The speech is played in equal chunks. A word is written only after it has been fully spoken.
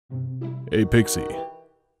Hey, Pixie.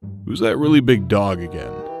 Who's that really big dog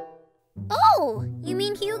again? Oh, you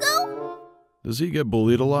mean Hugo? Does he get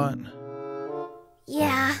bullied a lot?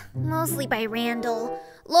 Yeah, mostly by Randal.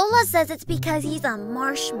 Lola says it's because he's a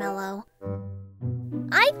marshmallow.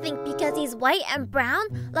 I think because he's white and brown,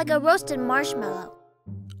 like a roasted marshmallow.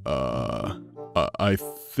 I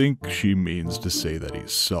think she means to say that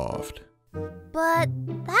he's soft. But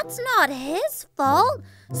that's not his fault.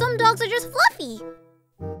 Some dogs are just fluffy.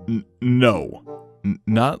 No,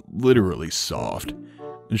 not literally soft.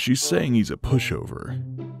 She's saying he's a pushover.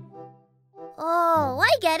 Oh, I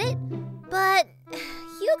get it. But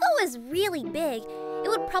Hugo is really big. It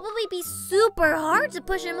would probably be super hard to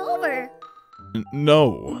push him over.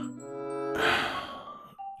 No.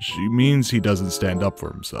 She means he doesn't stand up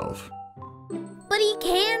for himself. But he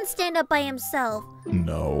can stand up by himself.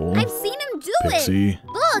 No. I've seen him do Pixie. it.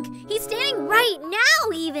 Look, he's standing right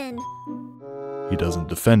now even. He doesn't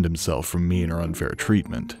defend himself from mean or unfair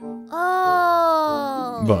treatment.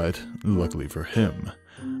 Oh. But, luckily for him,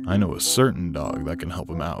 I know a certain dog that can help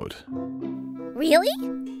him out. Really?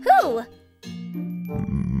 Who?